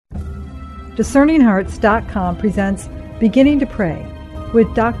DiscerningHearts.com presents Beginning to Pray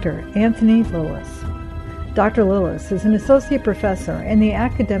with Dr. Anthony Lilles. Dr. Lilles is an associate professor and the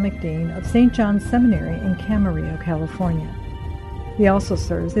academic dean of St. John's Seminary in Camarillo, California. He also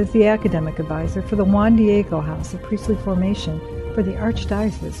serves as the academic advisor for the Juan Diego House of Priestly Formation for the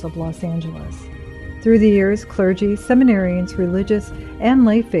Archdiocese of Los Angeles. Through the years, clergy, seminarians, religious, and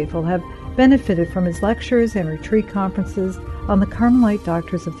lay faithful have benefited from his lectures and retreat conferences on the Carmelite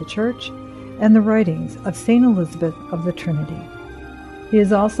doctors of the Church and the writings of St. Elizabeth of the Trinity. He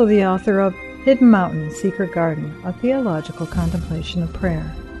is also the author of Hidden Mountain, Secret Garden, a theological contemplation of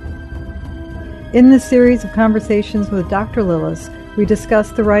prayer. In this series of conversations with Dr. Lilles, we discuss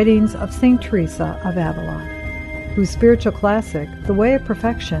the writings of St. Teresa of Avila, whose spiritual classic, The Way of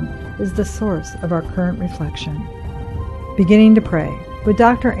Perfection, is the source of our current reflection. Beginning to Pray with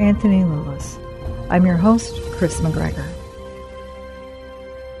Dr. Anthony Lilles. I'm your host, Chris McGregor.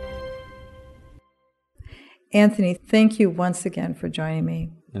 Anthony, thank you once again for joining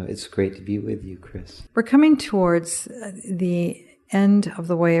me. No, it's great to be with you, Chris. We're coming towards the end of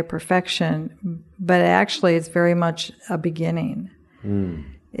the Way of Perfection, but actually it's very much a beginning.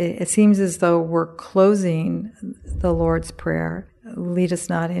 It seems as though we're closing the Lord's Prayer, lead us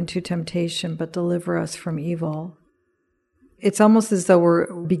not into temptation, but deliver us from evil. It's almost as though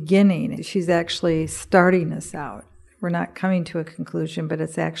we're beginning. She's actually starting us out. We're not coming to a conclusion, but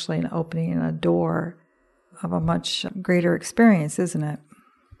it's actually an opening and a door of a much greater experience, isn't it?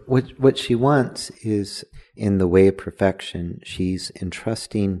 What she wants is, in the Way of Perfection, she's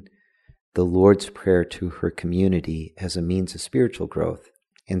entrusting the Lord's Prayer to her community as a means of spiritual growth.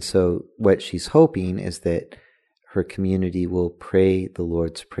 And so what she's hoping is that her community will pray the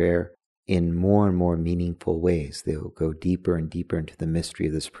Lord's Prayer in more and more meaningful ways. They'll go deeper and deeper into the mystery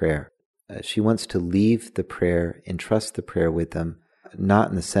of this prayer. She wants to leave the prayer, entrust the prayer with them, not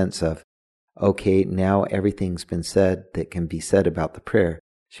in the sense of, okay, now everything's been said that can be said about the prayer.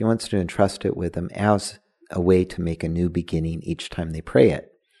 She wants to entrust it with them as a way to make a new beginning each time they pray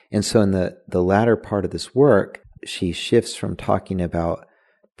it. And so in the latter part of this work, she shifts from talking about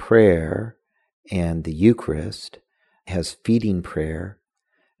prayer and the Eucharist, has feeding prayer,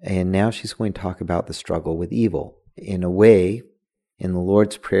 and now she's going to talk about the struggle with evil. In a way, in the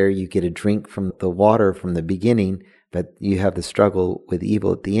Lord's Prayer, you get a drink from the water from the beginning, but you have the struggle with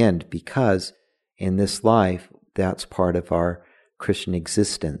evil at the end, because in this life, that's part of our Christian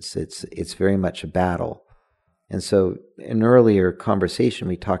existence. It's very much a battle. And so in an earlier conversation,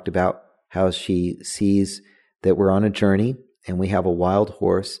 we talked about how she sees that we're on a journey and we have a wild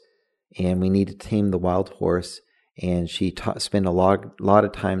horse and we need to tame the wild horse. And she spent a lot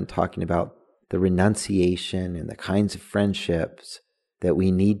of time talking about the renunciation and the kinds of friendships that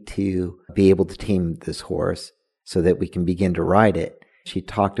we need to be able to tame this horse so that we can begin to ride it. She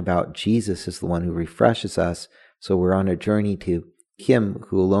talked about Jesus as the one who refreshes us, so we're on a journey to Him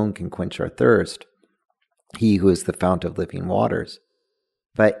who alone can quench our thirst, He who is the fount of living waters.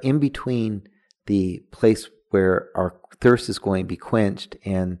 But in between the place where our thirst is going to be quenched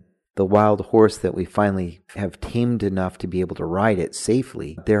and the wild horse that we finally have tamed enough to be able to ride it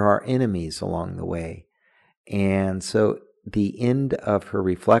safely, there are enemies along the way. And so the end of her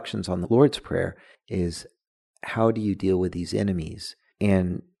reflections on the Lord's Prayer is, how do you deal with these enemies?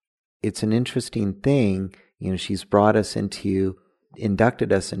 And it's an interesting thing. She's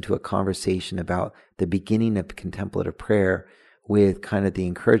inducted us into a conversation about the beginning of contemplative prayer with kind of the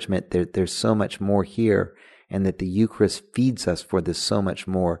encouragement that there's so much more here, and that the Eucharist feeds us for this so much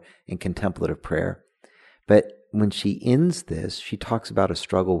more in contemplative prayer. But when she ends this, she talks about a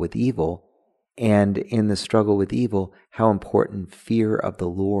struggle with evil, and in the struggle with evil, how important fear of the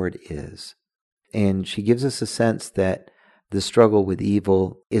Lord is. And she gives us a sense that the struggle with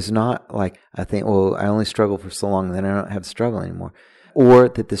evil is not like, I think, well, I only struggle for so long, then I don't have to struggle anymore. Or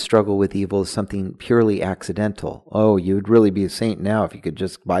that the struggle with evil is something purely accidental. Oh, you would really be a saint now if you could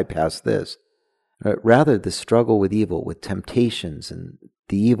just bypass this. Rather, the struggle with evil, with temptations and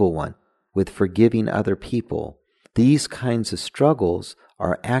the evil one, with forgiving other people, these kinds of struggles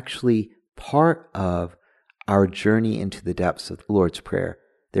are actually part of our journey into the depths of the Lord's Prayer.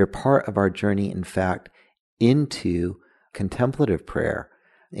 They're part of our journey, in fact, into contemplative prayer,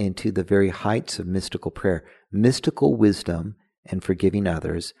 into the very heights of mystical prayer. Mystical wisdom and forgiving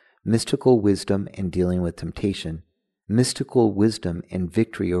others, mystical wisdom and dealing with temptation, mystical wisdom and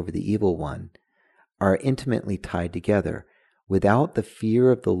victory over the evil one are intimately tied together. Without the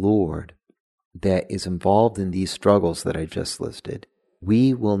fear of the Lord that is involved in these struggles that I just listed,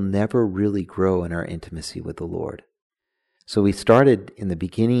 we will never really grow in our intimacy with the Lord. So we started in the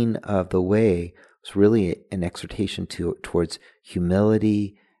beginning of the way, it's really an exhortation towards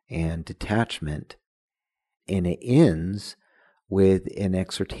humility and detachment. And it ends with an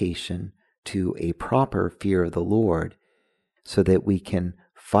exhortation to a proper fear of the Lord so that we can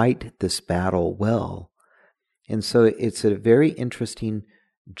fight this battle well. And so it's a very interesting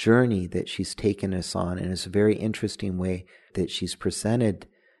journey that she's taken us on, and it's a very interesting way that she's presented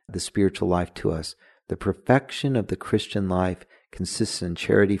the spiritual life to us. The perfection of the Christian life consists in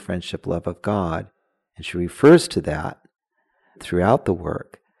charity, friendship, love of God. And she refers to that throughout the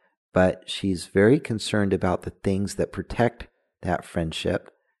work, but she's very concerned about the things that protect that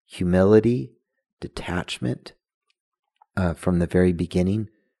friendship: humility, detachment from the very beginning,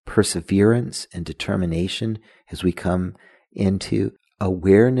 perseverance and determination as we come into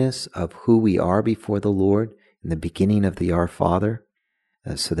awareness of who we are before the Lord in the beginning of the Our Father,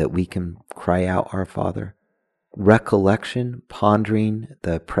 so that we can cry out, Our Father. Recollection, pondering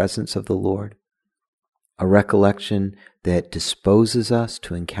the presence of the Lord. A recollection that disposes us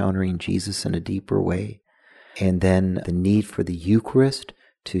to encountering Jesus in a deeper way. And then the need for the Eucharist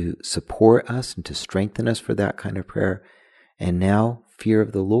to support us and to strengthen us for that kind of prayer. And now, fear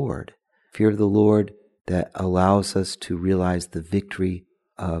of the Lord. Fear of the Lord that allows us to realize the victory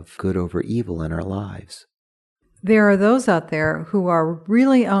of good over evil in our lives. There are those out there who are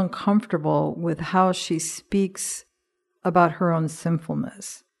really uncomfortable with how she speaks about her own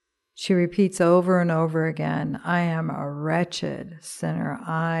sinfulness. She repeats over and over again, I am a wretched sinner.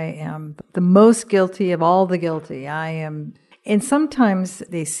 I am the most guilty of all the guilty. And sometimes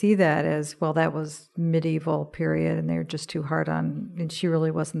they see that as, well, that was medieval period and they're just too hard on, and she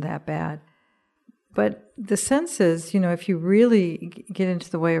really wasn't that bad. But the sense is, if you really get into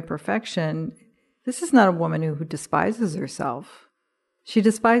the way of perfection, this is not a woman who despises herself. She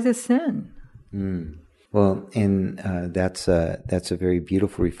despises sin. Well, and that's a very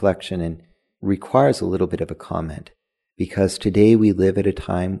beautiful reflection and requires a little bit of a comment, because today we live at a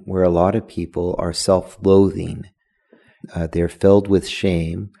time where a lot of people are self-loathing. They're filled with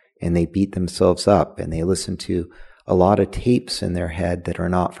shame and they beat themselves up, and they listen to a lot of tapes in their head that are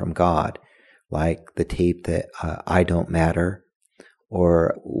not from God, like the tape that I don't matter,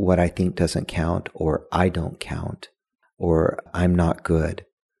 or what I think doesn't count, or I don't count, or I'm not good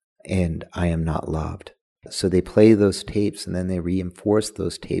and I am not loved. So they play those tapes and then they reinforce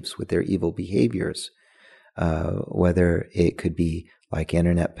those tapes with their evil behaviors, whether it could be like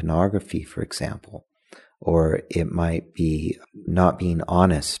internet pornography, for example, or it might be not being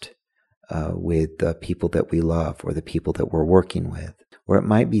honest with the people that we love or the people that we're working with, or it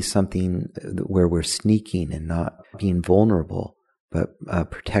might be something where we're sneaking and not being vulnerable, but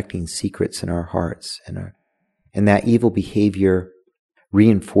protecting secrets in our hearts. And that evil behavior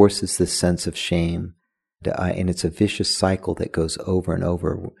reinforces this sense of shame, and it's a vicious cycle that goes over and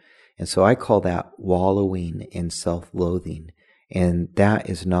over. And so I call that wallowing in self-loathing. And that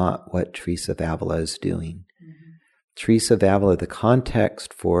is not what Teresa of Avila is doing. Mm-hmm. Teresa of Avila, the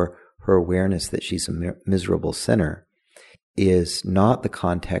context for her awareness that she's a miserable sinner is not the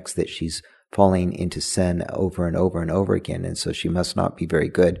context that she's falling into sin over and over and over again, and so she must not be very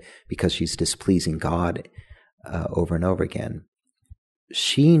good because she's displeasing God over and over again.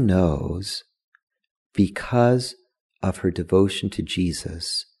 She knows, because of her devotion to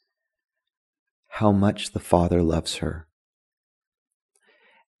Jesus, how much the Father loves her.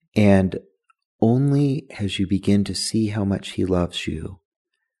 And only as you begin to see how much He loves you,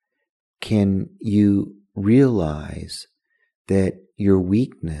 can you realize that your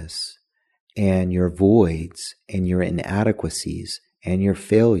weakness and your voids and your inadequacies and your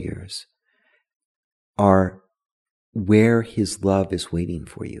failures are where His love is waiting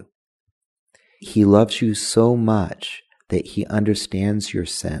for you. He loves you so much that He understands your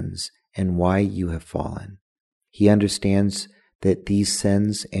sins and why you have fallen. He understands that these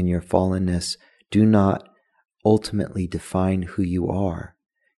sins and your fallenness do not ultimately define who you are.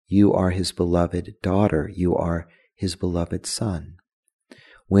 You are His beloved daughter. You are His beloved son.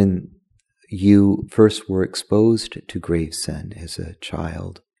 When you first were exposed to grave sin as a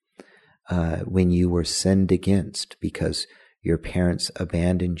child, when you were sinned against because your parents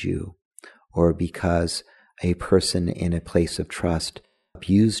abandoned you, or because a person in a place of trust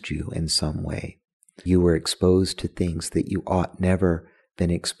abused you in some way, you were exposed to things that you ought never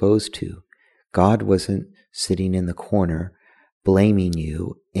been exposed to. God wasn't sitting in the corner blaming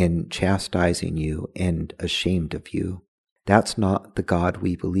you and chastising you and ashamed of you. That's not the God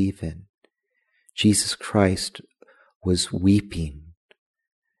we believe in. Jesus Christ was weeping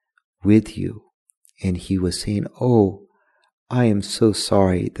with you, and He was saying, "Oh, I am so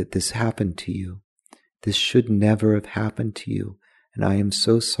sorry that this happened to you. This should never have happened to you. And I am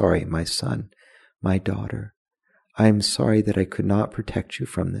so sorry, my son, my daughter. I'm sorry that I could not protect you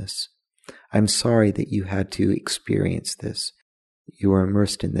from this. I'm sorry that you had to experience this. You were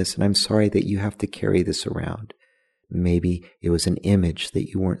immersed in this, and I'm sorry that you have to carry this around. Maybe it was an image that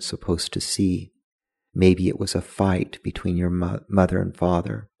you weren't supposed to see. Maybe it was a fight between your mother and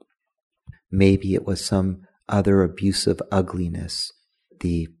father. Maybe it was some other abusive ugliness,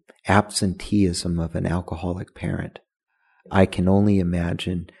 the absenteeism of an alcoholic parent. I can only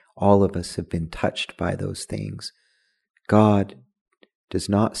imagine all of us have been touched by those things. God does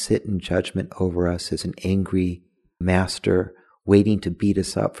not sit in judgment over us as an angry master waiting to beat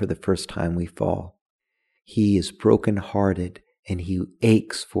us up for the first time we fall. He is brokenhearted and he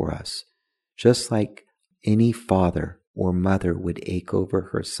aches for us, just like any father or mother would ache over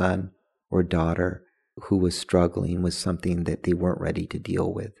her son or daughter who was struggling with something that they weren't ready to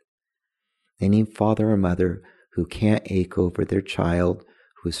deal with. Any father or mother who can't ache over their child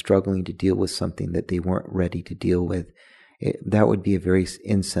who is struggling to deal with something that they weren't ready to deal with, that would be a very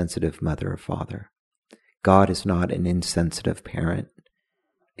insensitive mother or father. God is not an insensitive parent.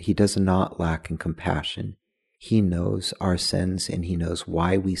 He does not lack in compassion. He knows our sins and he knows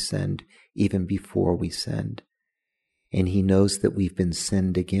why we sinned even before we sinned. And he knows that we've been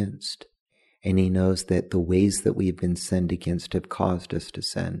sinned against. And he knows that the ways that we've been sinned against have caused us to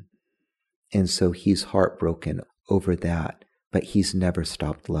sin. And so he's heartbroken over that, but he's never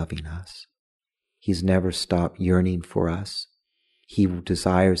stopped loving us. He's never stopped yearning for us. He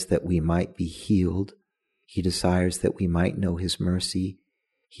desires that we might be healed. He desires that we might know his mercy.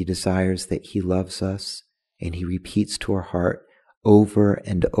 He desires that he loves us, and he repeats to our heart over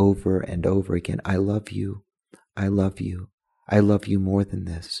and over and over again, I love you. I love you. I love you more than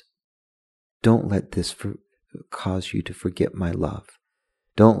this. Don't let this cause you to forget my love.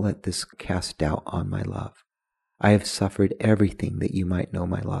 Don't let this cast doubt on my love. I have suffered everything that you might know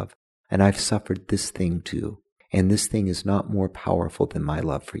my love, and I've suffered this thing too. And this thing is not more powerful than my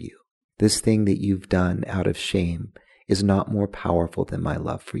love for you. This thing that you've done out of shame is not more powerful than my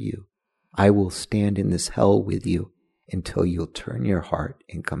love for you. I will stand in this hell with you until you'll turn your heart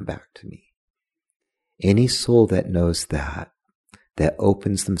and come back to me. Any soul that knows that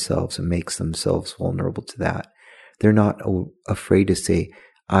opens themselves and makes themselves vulnerable to that, they're not afraid to say,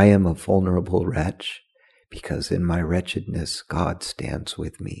 I am a vulnerable wretch, because in my wretchedness, God stands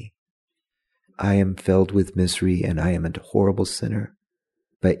with me. I am filled with misery and I am a horrible sinner,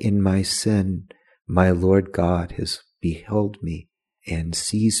 but in my sin, my Lord God has beheld me and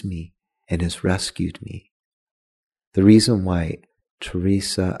sees me and has rescued me. The reason why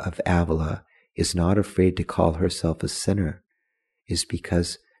Teresa of Avila is not afraid to call herself a sinner is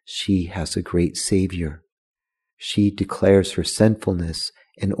because she has a great Savior. She declares her sinfulness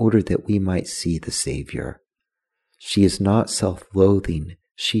in order that we might see the Savior. She is not self-loathing.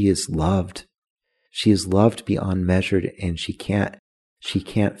 She is loved. She is loved beyond measure, and she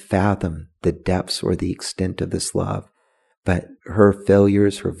can't fathom the depths or the extent of this love. But her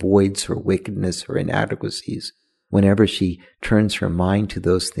failures, her voids, her wickedness, her inadequacies, whenever she turns her mind to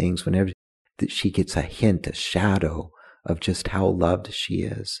those things, whenever she gets a hint, a shadow of just how loved she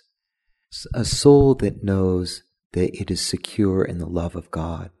is. A soul that knows that it is secure in the love of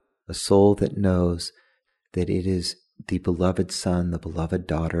God. A soul that knows that it is the beloved son, the beloved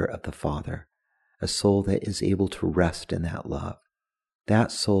daughter of the Father. A soul that is able to rest in that love.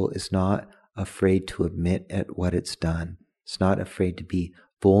 That soul is not afraid to admit at what it's done. It's not afraid to be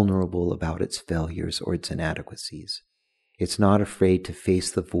vulnerable about its failures or its inadequacies. It's not afraid to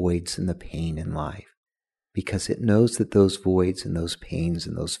face the voids and the pain in life, because it knows that those voids and those pains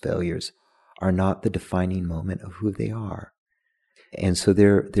and those failures are not the defining moment of who they are. And so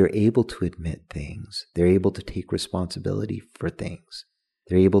they're able to admit things. They're able to take responsibility for things.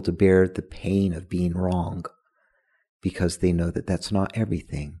 They're able to bear the pain of being wrong because they know that that's not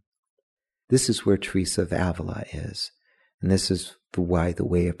everything. This is where Teresa of Avila is. And this is why The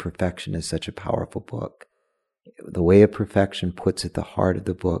Way of Perfection is such a powerful book. The Way of Perfection puts at the heart of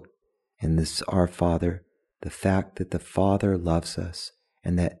the book, and this Our Father, the fact that the Father loves us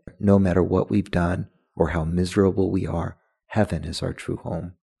and that no matter what we've done or how miserable we are, heaven is our true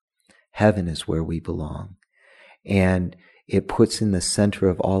home. Heaven is where we belong. And it puts in the center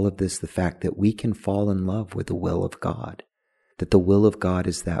of all of this the fact that we can fall in love with the will of God, that the will of God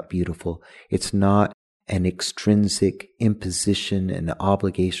is that beautiful. It's not an extrinsic imposition and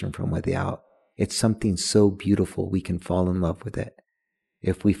obligation from without. It's something so beautiful we can fall in love with it.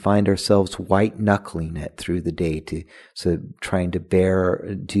 If we find ourselves white-knuckling it through the day trying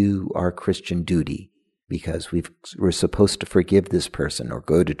to do our Christian duty because we're supposed to forgive this person or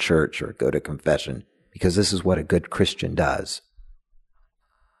go to church or go to confession because this is what a good Christian does.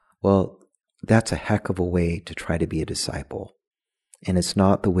 Well, that's a heck of a way to try to be a disciple. And it's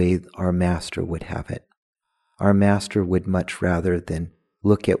not the way our master would have it. Our master would much rather than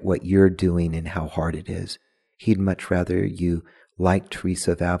look at what you're doing and how hard it is. He'd much rather you, like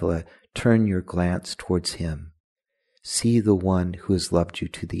Teresa of Avila, turn your glance towards him. See the one who has loved you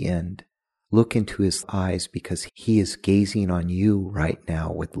to the end. Look into his eyes because he is gazing on you right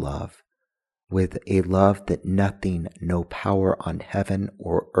now with love. With a love that nothing, no power on heaven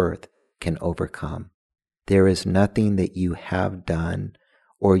or earth can overcome. There is nothing that you have done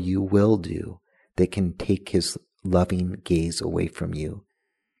or you will do that can take his loving gaze away from you.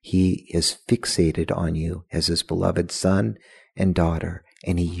 He is fixated on you as his beloved son and daughter,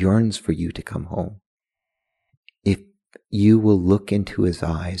 and he yearns for you to come home. If you will look into his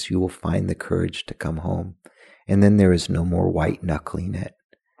eyes, you will find the courage to come home. And then there is no more white knuckling it.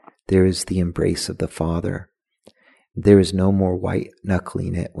 There is the embrace of the Father. There is no more white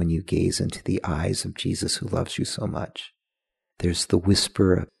knuckling it when you gaze into the eyes of Jesus who loves you so much. There's the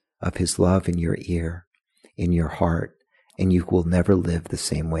whisper of his love in your ear, in your heart, and you will never live the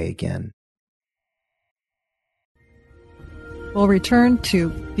same way again. We'll return to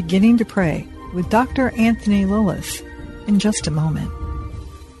Beginning to Pray with Dr. Anthony Lilles in just a moment.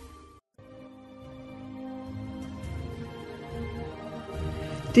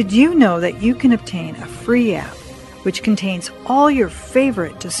 Did you know that you can obtain a free app which contains all your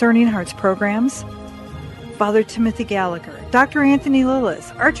favorite Discerning Hearts programs? Father Timothy Gallagher, Dr. Anthony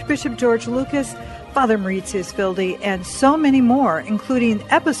Lilles, Archbishop George Lucas, Father Mauritius Fildi, and so many more, including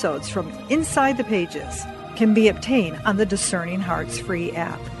episodes from Inside the Pages, can be obtained on the Discerning Hearts free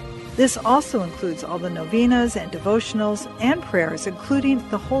app. This also includes all the novenas and devotionals and prayers, including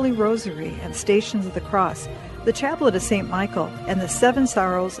the Holy Rosary and Stations of the Cross, the Chaplet of St. Michael, and the Seven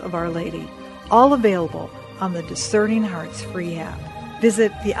Sorrows of Our Lady, all available on the Discerning Hearts free app.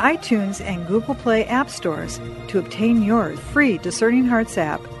 Visit the iTunes and Google Play app stores to obtain your free Discerning Hearts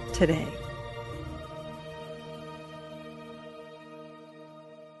app today.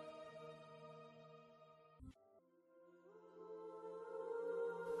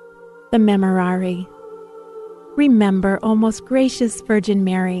 The Memorare. Remember, O most gracious Virgin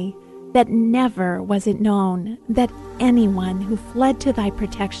Mary, that never was it known that anyone who fled to thy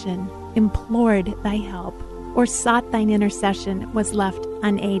protection, implored thy help, or sought thine intercession was left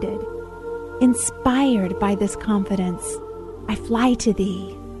unaided. Inspired by this confidence, I fly to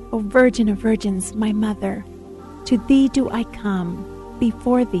thee, O Virgin of Virgins, my Mother. To thee do I come,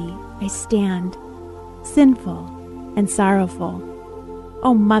 before thee I stand, sinful and sorrowful.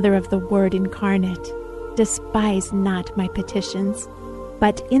 O Mother of the Word incarnate, despise not my petitions,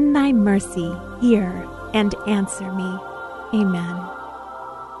 but in thy mercy hear and answer me. Amen.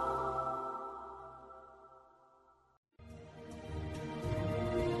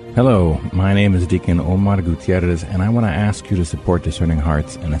 Hello, my name is Deacon Omar Gutierrez, and I want to ask you to support Discerning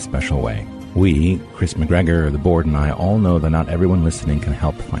Hearts in a special way. We, Chris McGregor, the board, and I all know that not everyone listening can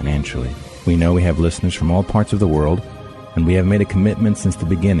help financially. We know we have listeners from all parts of the world, and we have made a commitment since the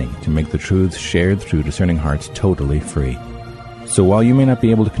beginning to make the truths shared through Discerning Hearts totally free. So while you may not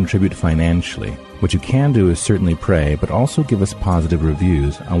be able to contribute financially, what you can do is certainly pray, but also give us positive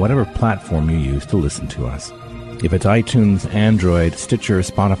reviews on whatever platform you use to listen to us. If it's iTunes, Android, Stitcher, or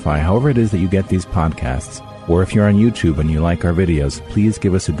Spotify, however it is that you get these podcasts, or if you're on YouTube and you like our videos, please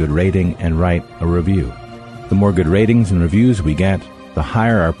give us a good rating and write a review. The more good ratings and reviews we get, the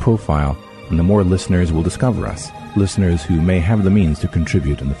higher our profile, and the more listeners will discover us, listeners who may have the means to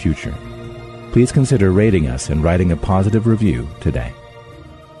contribute in the future. Please consider rating us and writing a positive review today.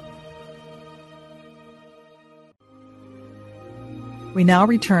 We now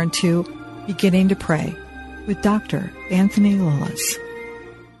return to Beginning to Pray with Dr. Anthony Lilles.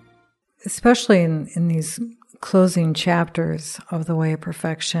 Especially in these closing chapters of The Way of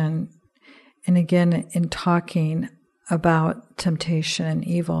Perfection, and again in talking about temptation and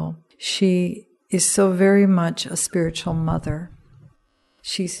evil, she is so very much a spiritual mother.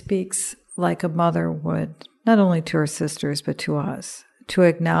 She speaks like a mother would, not only to her sisters, but to us, to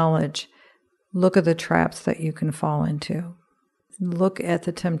acknowledge, look at the traps that you can fall into. Look at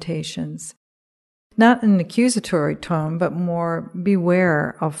the temptations. Not in an accusatory tone, but more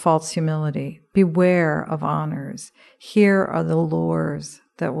beware of false humility. Beware of honors. Here are the lures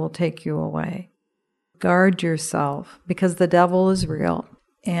that will take you away. Guard yourself, because the devil is real.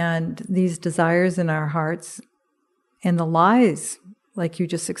 And these desires in our hearts and the lies, like you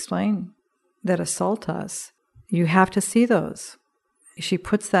just explained, that assault us, you have to see those. She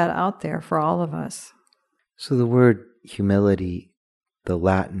puts that out there for all of us. So the word humility, the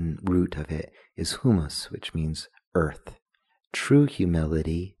Latin root of it is humus, which means earth. True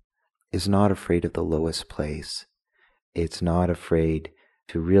humility is not afraid of the lowest place. It's not afraid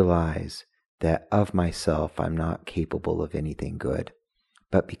to realize that of myself I'm not capable of anything good.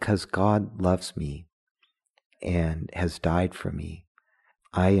 But because God loves me and has died for me,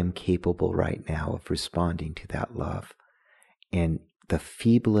 I am capable right now of responding to that love. And the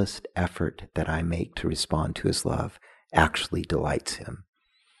feeblest effort that I make to respond to his love actually delights him.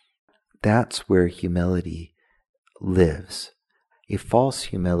 That's where humility lives. A false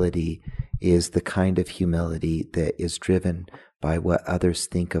humility is the kind of humility that is driven by what others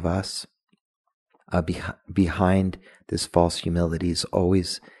think of us. Behind this false humility is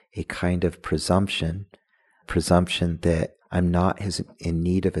always a kind of presumption that I'm not as in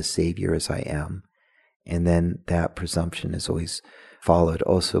need of a Savior as I am. And then that presumption is always followed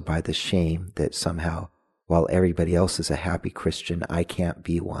also by the shame that somehow, while everybody else is a happy Christian, I can't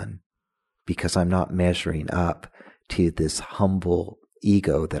be one because I'm not measuring up to this humble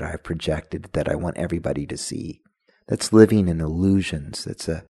ego that I've projected that I want everybody to see. That's living in illusions.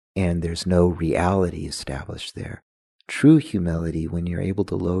 And there's no reality established there. True humility, when you're able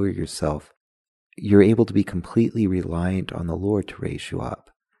to lower yourself, you're able to be completely reliant on the Lord to raise you up.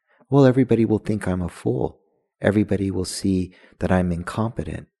 Well, everybody will think I'm a fool. Everybody will see that I'm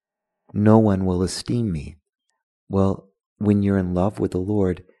incompetent. No one will esteem me. Well, when you're in love with the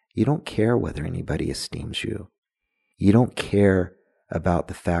Lord, you don't care whether anybody esteems you. You don't care about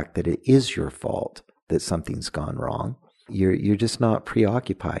the fact that it is your fault that something's gone wrong. You're just not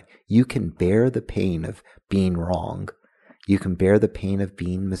preoccupied. You can bear the pain of being wrong. You can bear the pain of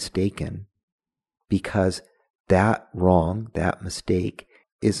being mistaken because that wrong, that mistake,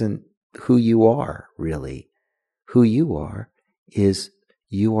 isn't who you are, really. Who you are is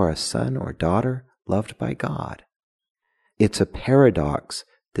you are a son or daughter loved by God. It's a paradox,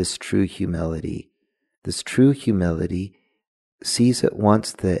 this true humility. This true humility sees at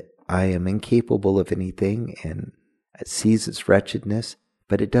once that I am incapable of anything and it sees its wretchedness,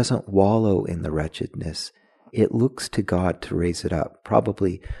 but it doesn't wallow in the wretchedness. It looks to God to raise it up.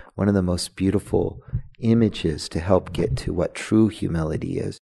 Probably one of the most beautiful images to help get to what true humility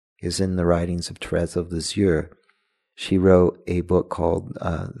is in the writings of Teresa of Lisieux. She wrote a book called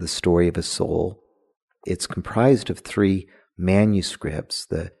The Story of a Soul. It's comprised of 3 manuscripts.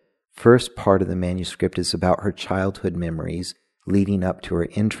 The first part of the manuscript is about her childhood memories leading up to her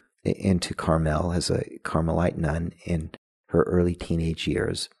entry into Carmel as a Carmelite nun in her early teenage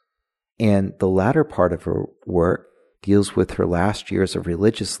years. And the latter part of her work deals with her last years of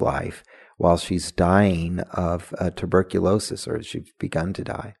religious life while she's dying of tuberculosis, or she's begun to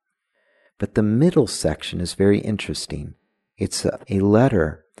die. But the middle section is very interesting. It's a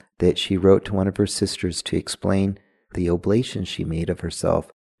letter that she wrote to one of her sisters to explain the oblation she made of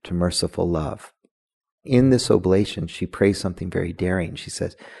herself to merciful love. In this oblation, she prays something very daring. She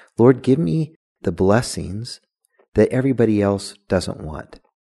says, Lord, give me the blessings that everybody else doesn't want.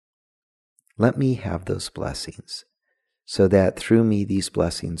 Let me have those blessings so that through me these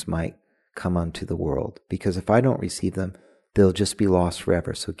blessings might come unto the world. Because if I don't receive them, they'll just be lost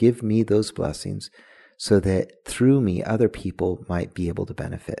forever. So give me those blessings so that through me other people might be able to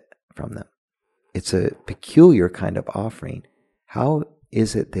benefit from them. It's a peculiar kind of offering. How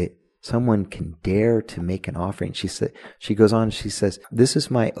is it that someone can dare to make an offering? She goes on, she says, this is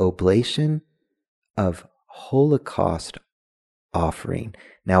my oblation of Holocaust offering.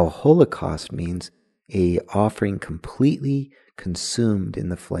 Now, a Holocaust means a offering completely consumed in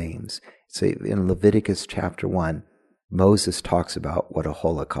the flames. So in Leviticus chapter 1, Moses talks about what a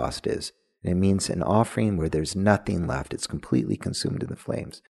Holocaust is. And it means an offering where there's nothing left. It's completely consumed in the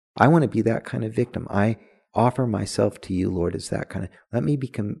flames. I want to be that kind of victim. I offer myself to you, Lord, as that kind of, let me be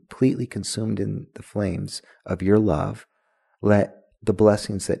completely consumed in the flames of your love. Let the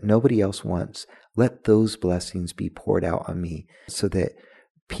blessings that nobody else wants, let those blessings be poured out on me so that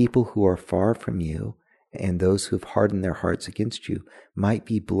people who are far from you and those who have hardened their hearts against you might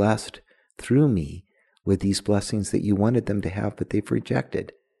be blessed through me with these blessings that you wanted them to have, but they've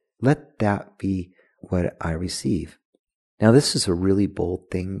rejected. Let that be what I receive. Now, this is a really bold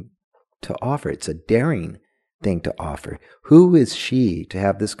thing to offer. It's a daring thing to offer. Who is she to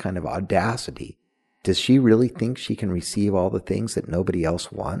have this kind of audacity? Does she really think she can receive all the things that nobody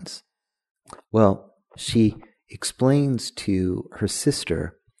else wants? Well, she explains to her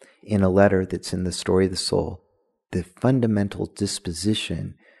sister in a letter that's in the Story of the Soul the fundamental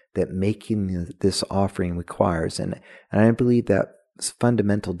disposition that making this offering requires. And I believe that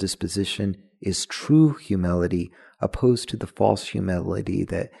fundamental disposition is true humility opposed to the false humility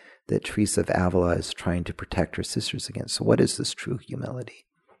that Teresa of Avila is trying to protect her sisters against. So what is this true humility?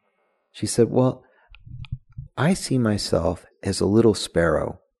 She said, well, I see myself as a little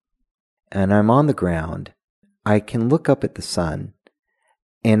sparrow and I'm on the ground, I can look up at the sun,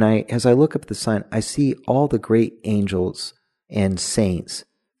 and as I look up at the sun, I see all the great angels and saints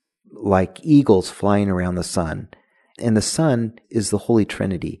like eagles flying around the sun. And the sun is the Holy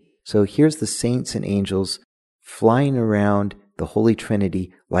Trinity. So here's the saints and angels flying around the Holy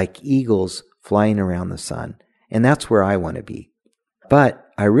Trinity like eagles flying around the sun. And that's where I want to be. But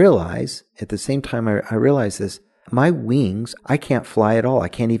I realize, at the same time I realize this, my wings, I can't fly at all. I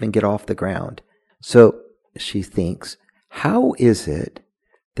can't even get off the ground. So she thinks, how is it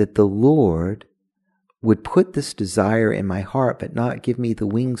that the Lord would put this desire in my heart but not give me the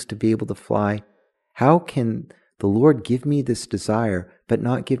wings to be able to fly? How can the Lord give me this desire but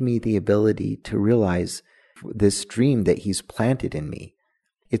not give me the ability to realize this dream that He's planted in me?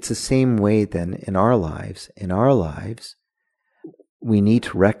 It's the same way then in our lives. In our lives, we need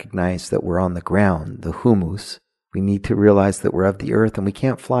to recognize that we're on the ground, the humus. We need to realize that we're of the earth and we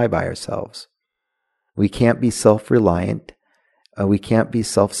can't fly by ourselves. We can't be self-reliant. We can't be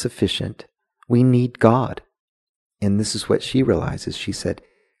self-sufficient. We need God. And this is what she realizes. She said,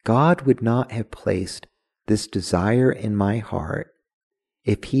 God would not have placed this desire in my heart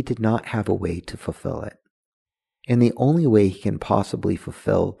if He did not have a way to fulfill it. And the only way He can possibly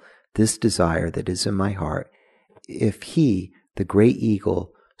fulfill this desire that is in my heart, if He, the great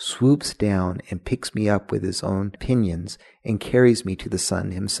eagle, swoops down and picks me up with His own pinions and carries me to the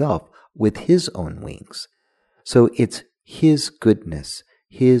sun Himself with His own wings. So it's His goodness,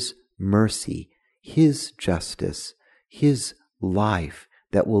 His mercy, His justice, His life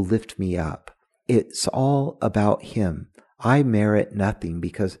that will lift me up. It's all about Him. I merit nothing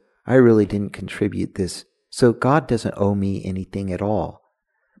because I really didn't contribute this. So God doesn't owe me anything at all.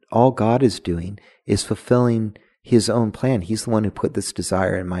 All God is doing is fulfilling His own plan. He's the one who put this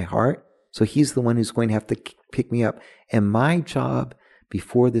desire in my heart. So He's the one who's going to have to pick me up. And my job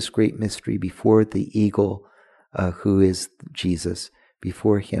before this great mystery, before the eagle, who is Jesus,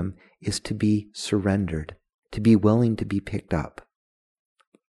 before Him, is to be surrendered, to be willing to be picked up.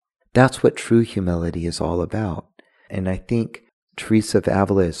 That's what true humility is all about. And I think Teresa of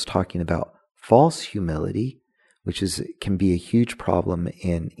Avila is talking about false humility, which can be a huge problem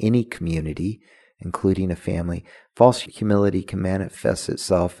in any community, including a family. False humility can manifest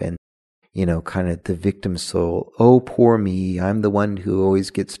itself in, kind of the victim soul. Oh, poor me, I'm the one who always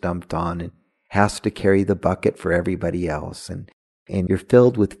gets dumped on and has to carry the bucket for everybody else. And you're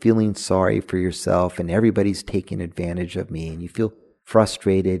filled with feeling sorry for yourself and everybody's taking advantage of me. And you feel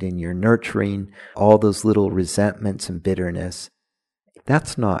frustrated and you're nurturing all those little resentments and bitterness.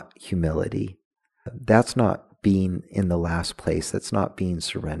 That's not humility. That's not being in the last place. That's not being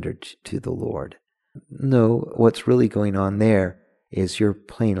surrendered to the Lord. No, what's really going on there is you're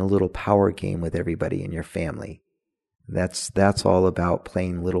playing a little power game with everybody in your family. That's all about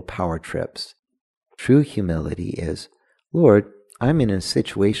playing little power trips. True humility is, Lord, I'm in a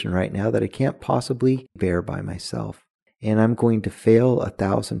situation right now that I can't possibly bear by myself, and I'm going to fail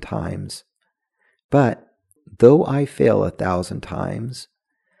 1,000 times. But though I fail 1,000 times,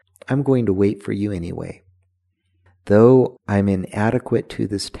 I'm going to wait for you anyway. Though I'm inadequate to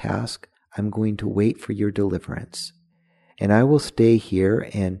this task, I'm going to wait for your deliverance. And I will stay here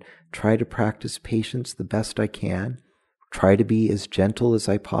and try to practice patience the best I can, try to be as gentle as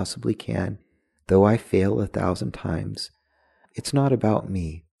I possibly can, though I fail 1,000 times. It's not about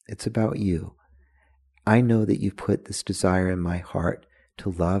me, it's about you. I know that you put this desire in my heart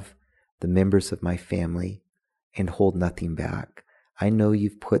to love the members of my family and hold nothing back. I know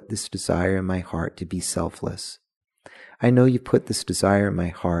you've put this desire in my heart to be selfless. I know you put this desire in my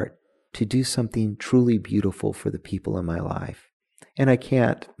heart to do something truly beautiful for the people in my life. And I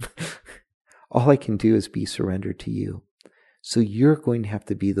can't. All I can do is be surrendered to you. So you're going to have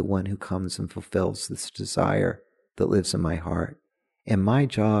to be the one who comes and fulfills this desire that lives in my heart. And my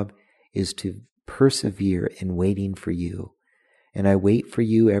job is to persevere in waiting for you. And I wait for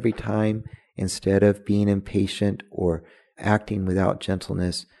you every time. Instead of being impatient or acting without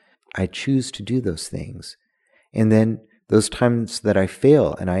gentleness, I choose to do those things. And then those times that I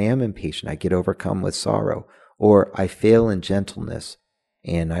fail and I am impatient, I get overcome with sorrow, or I fail in gentleness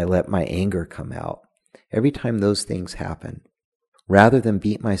and I let my anger come out. Every time those things happen, rather than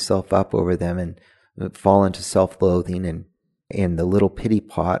beat myself up over them and fall into self-loathing and the little pity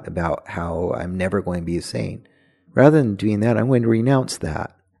pot about how I'm never going to be a saint, rather than doing that, I'm going to renounce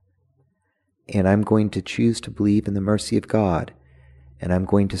that. And I'm going to choose to believe in the mercy of God. And I'm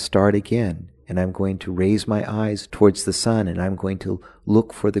going to start again. And I'm going to raise my eyes towards the sun. And I'm going to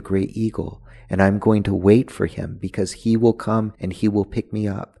look for the great eagle. And I'm going to wait for him because he will come and he will pick me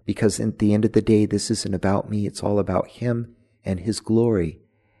up. Because at the end of the day, this isn't about me. It's all about him and his glory.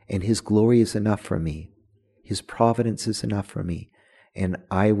 and His glory is enough for me. His providence is enough for me. And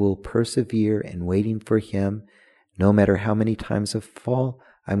I will persevere in waiting for Him. No matter how many times I fall,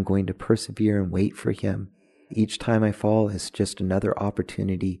 I'm going to persevere and wait for Him. Each time I fall is just another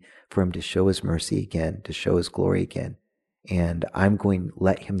opportunity for Him to show His mercy again, to show His glory again. And I'm going to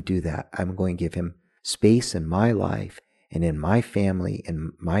let Him do that. I'm going to give Him space in my life and in my family,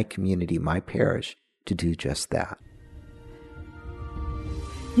 in my community, my parish, to do just that.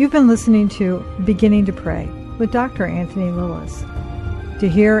 You've been listening to Beginning to Pray with Dr. Anthony Lilles. To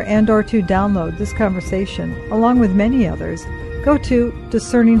hear and or to download this conversation, along with many others, go to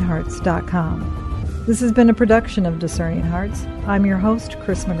discerninghearts.com. This has been a production of Discerning Hearts. I'm your host,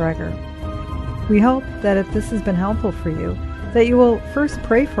 Chris McGregor. We hope that if this has been helpful for you, that you will first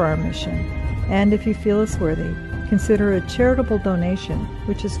pray for our mission, and if you feel us worthy, consider a charitable donation,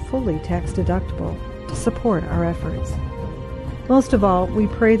 which is fully tax-deductible, to support our efforts. Most of all, we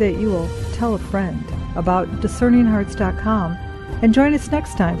pray that you will tell a friend about discerninghearts.com and join us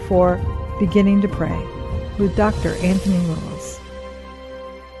next time for Beginning to Pray with Dr. Anthony Lilles.